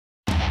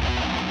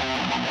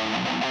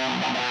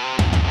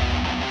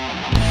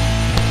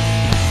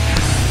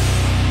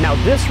Now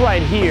this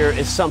right here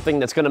is something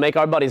that's going to make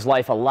our buddy's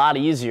life a lot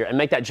easier and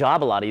make that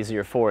job a lot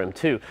easier for him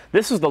too.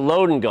 This is the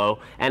Load and Go,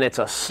 and it's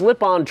a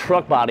slip-on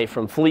truck body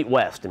from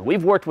Fleetwest, and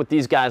we've worked with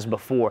these guys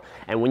before,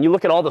 and when you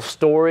look at all the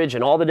storage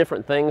and all the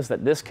different things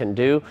that this can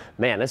do,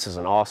 man, this is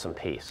an awesome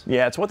piece.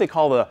 Yeah, it's what they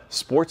call the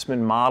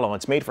Sportsman model.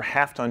 It's made for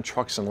half-ton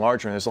trucks and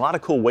larger, and there's a lot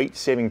of cool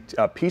weight-saving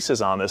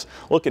pieces on this.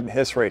 Look at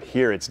this right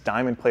here. It's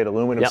diamond plate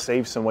aluminum,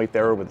 saves some weight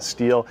there with the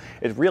steel.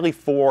 It's really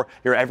for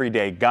your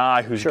everyday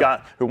guy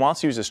who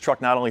wants to use this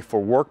truck not only for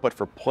work but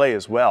for play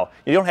as well.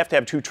 You don't have to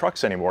have two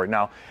trucks anymore.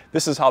 Now,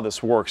 this is how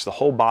this works. The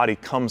whole body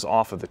comes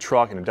off of the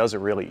truck and it does it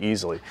really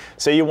easily.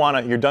 Say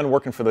you're done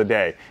working for the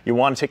day. You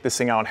want to take this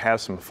thing out and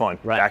have some fun.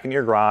 Back in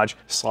your garage,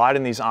 slide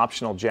in these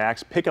optional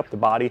jacks, pick up the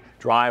body,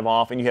 drive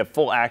off, and you have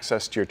full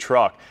access to your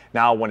truck.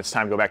 Now, when it's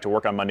time to go back to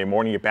work on Monday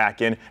morning, you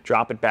back in,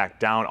 drop it back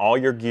down. All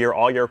your gear,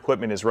 all your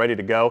equipment is ready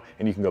to go,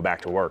 and you can go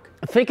back to work.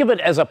 Think of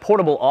it as a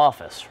portable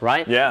office,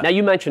 right? Yeah. Now,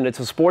 you mentioned it's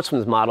a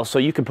Sportsman's model, so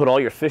you can put all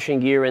your fishing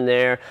gear in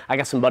there. I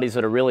got some buddies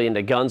that are really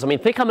into guns. I mean,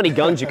 think how many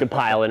guns you could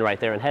pile in right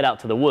there and head out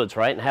to the woods,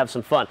 right, and have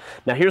some fun.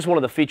 Now, here's one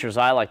of the features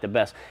I like the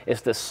best.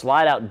 It's this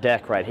slide-out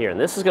deck right here, and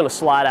this is going to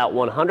slide out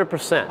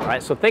 100%,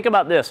 right? So think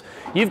about this.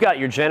 You've got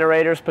your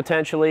generators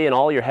potentially and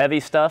all your heavy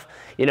stuff,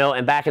 you know,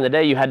 and back in the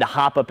day, you had to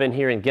hop up in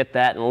here and get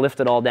that and lift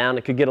it all down.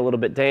 It could get a little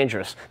bit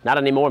dangerous. Not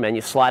anymore, man.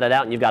 You slide it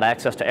out and you've got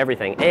access to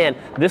everything. And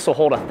this will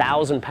hold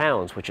 1,000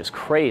 pounds, which is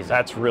crazy.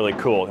 That's really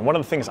cool. And one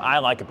of the things I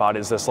like about it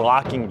is this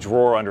locking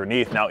drawer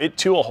underneath. Now, it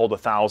too will hold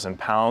 1,000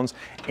 pounds,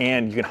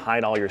 and you can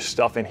hide all your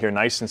stuff in here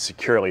nice and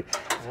securely.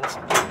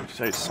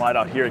 So you slide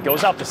out here. It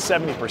goes out to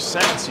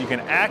 70%, so you can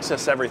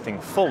access everything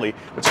fully.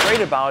 What's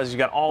great about it is you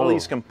got all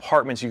these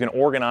compartments. You can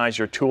organize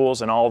your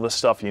tools and all the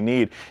stuff you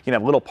need. You can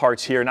have little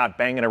parts here, not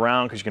banging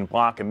around because you can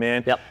block them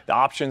in. The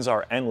options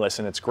are endless,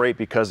 and it's great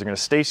because they're going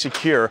to stay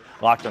secure,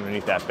 locked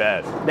underneath that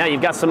bed. Now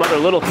you've got some other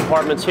little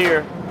compartments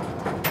here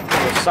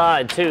on the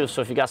side too,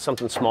 so if you got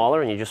something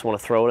smaller and you just want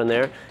to throw it in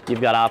there,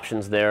 you've got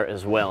options there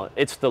as well.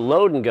 It's the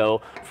Load and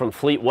Go from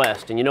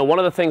Fleetwest, and you know, one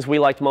of the things we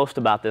liked most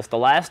about this, the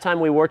last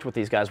time we worked with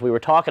these guys, we were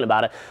talking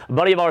about it. A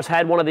buddy of ours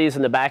had one of these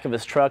in the back of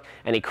his truck,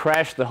 and he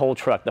crashed the whole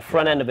truck. The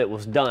front end of it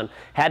was done.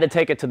 Had to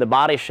take it to the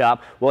body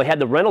shop. Well, he had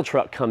the rental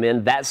truck come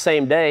in that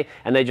same day,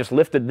 and they just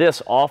lifted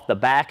this off the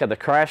back of the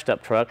crashed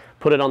up truck,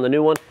 put it on the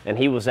new one, and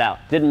he was out.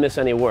 Didn't miss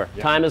any work.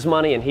 Time is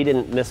money, and he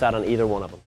didn't miss out on either one of them.